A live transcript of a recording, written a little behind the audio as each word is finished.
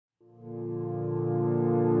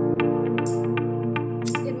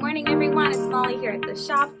Molly here at the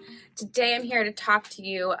shop. Today I'm here to talk to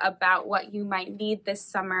you about what you might need this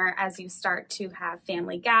summer as you start to have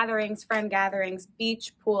family gatherings, friend gatherings,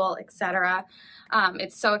 beach, pool, etc.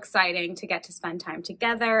 It's so exciting to get to spend time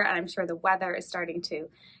together, and I'm sure the weather is starting to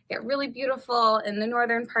get really beautiful in the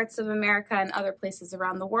northern parts of America and other places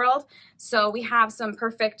around the world. So we have some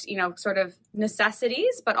perfect, sort of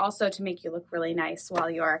necessities, but also to make you look really nice while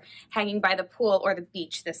you're hanging by the pool or the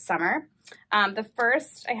beach this summer. The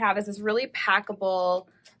first I have is this really packable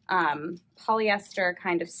polyester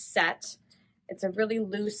kind of set. It's a really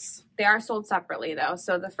loose, they are sold separately though.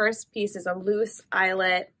 So the first piece is a loose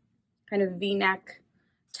eyelet kind of V-neck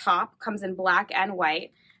top, comes in black and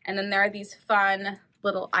white. And then there are these fun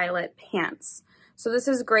little eyelet pants. So this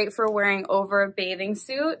is great for wearing over a bathing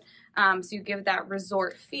suit. So you give that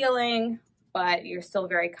resort feeling, but you're still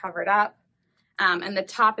very covered up. And the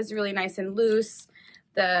top is really nice and loose.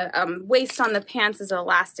 The waist on the pants is an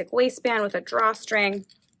elastic waistband with a drawstring.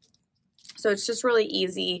 So it's just really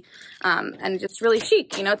easy and just really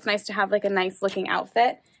chic. It's nice to have like a nice looking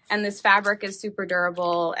outfit. And this fabric is super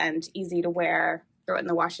durable and easy to wear. Throw it in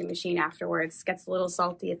the washing machine afterwards. Gets a little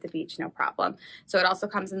salty at the beach, no problem. So it also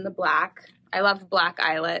comes in the black. I love black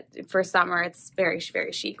eyelet. For summer, it's very,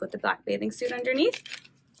 very chic with the black bathing suit underneath.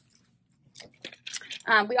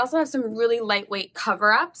 We also have some really lightweight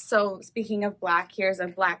cover-ups. So speaking of black, here's a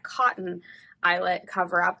black cotton eyelet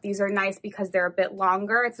cover-up. These are nice because they're a bit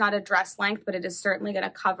longer. It's not a dress length, but it is certainly going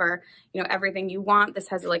to cover, everything you want. This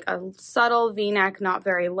has like a subtle V-neck, not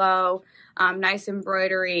very low, nice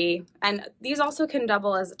embroidery. And these also can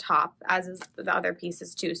double as a top, as is the other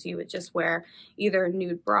pieces too. So you would just wear either a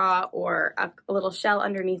nude bra or a little shell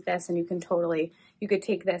underneath this, and you could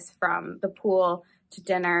take this from the pool to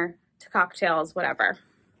dinner, to cocktails, whatever.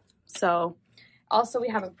 So also we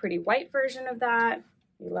have a pretty white version of that.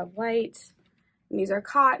 We love white. And these are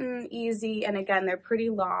cotton, easy, and again, they're pretty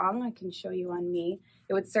long. I can show you on me.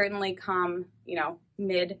 It would certainly come,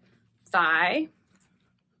 mid-thigh.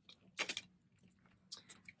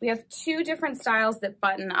 We have two different styles that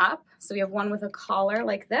button up. So we have one with a collar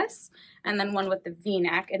like this, and then one with the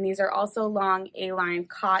V-neck. And these are also long A-line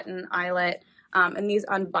cotton eyelet, and these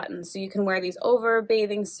unbutton. So you can wear these over a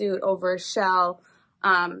bathing suit, over a shell.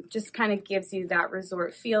 Just kind of gives you that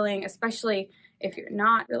resort feeling, especially if you're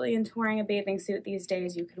not really into wearing a bathing suit these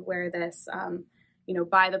days. You could wear this,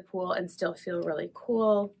 by the pool and still feel really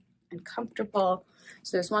cool and comfortable.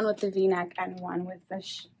 So there's one with the V-neck and one with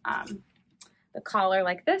the collar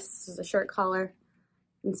like this. This is a shirt collar.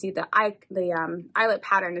 You can see the eyelet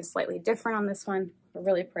pattern is slightly different on this one. They're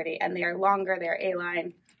really pretty, and they are longer. They're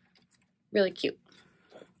A-line, really cute.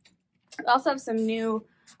 We also have some new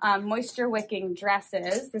moisture wicking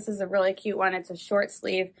dresses. This is a really cute one. It's a short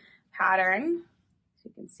sleeve pattern, as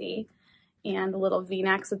you can see, and a little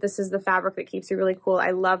V-neck. So this is the fabric that keeps you really cool.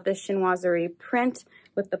 I love the chinoiserie print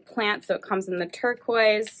with the plant. So it comes in the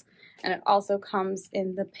turquoise, and it also comes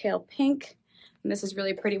in the pale pink. And this is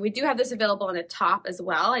really pretty. We do have this available in a top as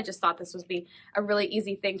well. I just thought this would be a really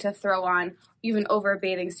easy thing to throw on even over a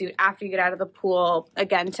bathing suit after you get out of the pool,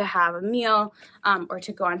 again, to have a meal or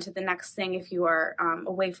to go on to the next thing if you are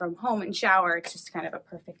away from home and shower. It's just kind of a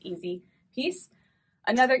perfect, easy piece.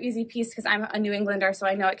 Another easy piece, because I'm a New Englander, so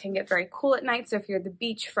I know it can get very cool at night. So if you're at the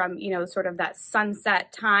beach from, sort of that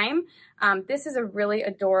sunset time, this is a really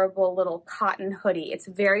adorable little cotton hoodie. It's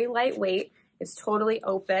very lightweight. It's totally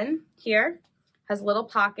open here. Has little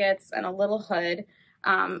pockets and a little hood,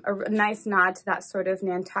 a nice nod to that sort of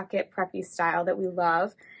Nantucket preppy style that we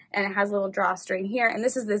love. And it has a little drawstring here. And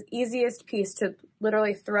this is the easiest piece to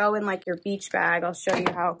literally throw in like your beach bag. I'll show you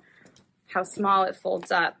how small it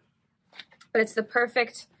folds up. But it's the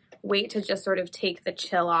perfect weight to just sort of take the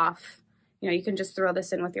chill off. You can just throw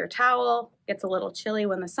this in with your towel. It's a little chilly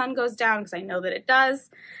when the sun goes down, because I know that it does.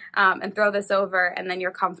 And throw this over, and then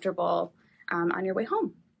you're comfortable on your way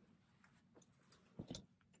home.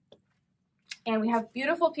 And we have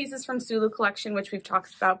beautiful pieces from Sulu collection, which we've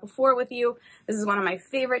talked about before with you. This is one of my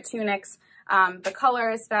favorite tunics. The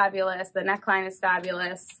color is fabulous. The neckline is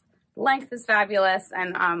fabulous. The length is fabulous.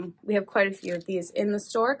 And we have quite a few of these in the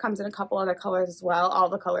store. Comes in a couple other colors as well. All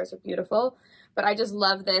the colors are beautiful. But I just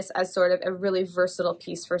love this as sort of a really versatile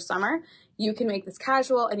piece for summer. You can make this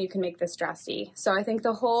casual and you can make this dressy. So I think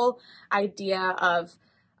the whole idea of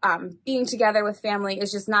being together with family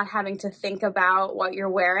is just not having to think about what you're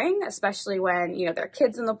wearing, especially when, there are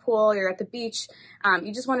kids in the pool, you're at the beach.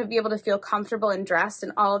 You just want to be able to feel comfortable and dressed,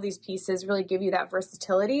 and all of these pieces really give you that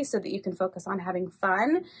versatility so that you can focus on having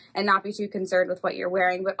fun and not be too concerned with what you're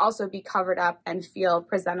wearing, but also be covered up and feel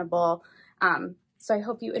presentable So I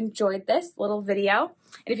hope you enjoyed this little video.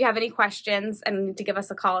 And if you have any questions and need to give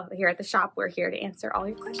us a call here at the shop, we're here to answer all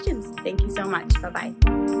your questions. Thank you so much.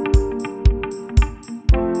 Bye-bye.